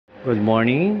Good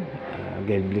morning.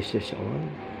 God bless us all.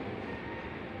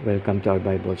 Welcome to our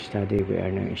Bible study. We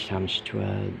are now in Psalms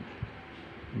 12,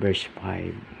 verse 5.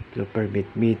 So permit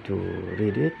me to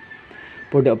read it.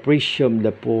 For the oppression of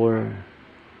the poor,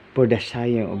 for the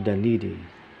sighing of the needy.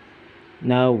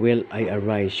 Now will I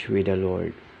arise with the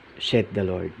Lord, said the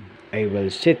Lord. I will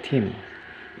set him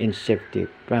in safety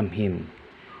from him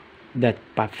that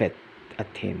puffeth at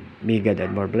him. May God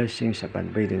add more blessings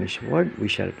upon reading His Word. We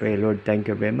shall pray. Lord, thank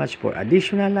you very much for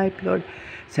additional life, Lord.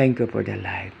 Thank you for the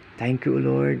life. Thank you,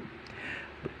 Lord.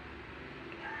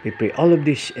 We pray all of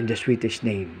this in the sweetest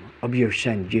name of your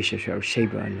Son, Jesus, our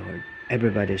Savior and Lord.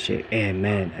 Everybody say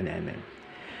amen and amen.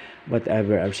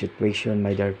 Whatever our situation,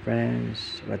 my dear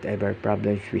friends, whatever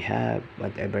problems we have,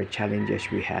 whatever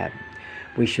challenges we have,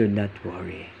 we should not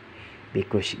worry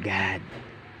because God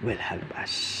will help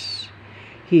us.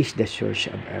 He is the source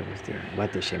of everything.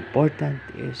 What is important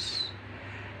is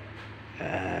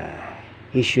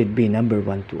He should be number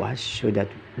one to us so that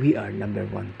we are number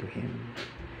one to Him.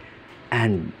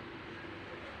 And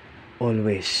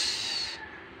always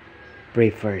pray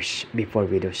first before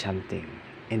we do something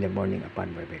in the morning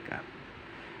upon we wake up.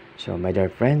 So, my dear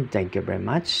friend, thank you very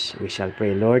much. We shall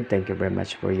pray, Lord. Thank you very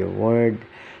much for your word.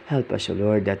 Help us, O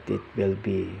Lord, that it will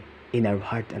be in our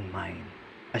heart and mind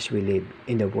as we live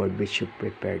in the word which you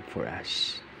prepared for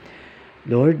us.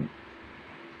 Lord,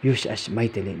 use us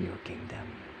mightily in your kingdom.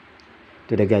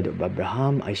 To the God of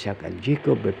Abraham, Isaac, and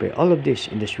Jacob, we pray all of this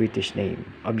in the sweetest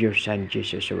name of your Son,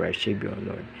 Jesus, our Savior,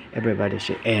 Lord. Everybody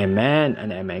say amen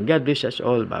and amen. God bless us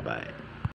all. Bye-bye.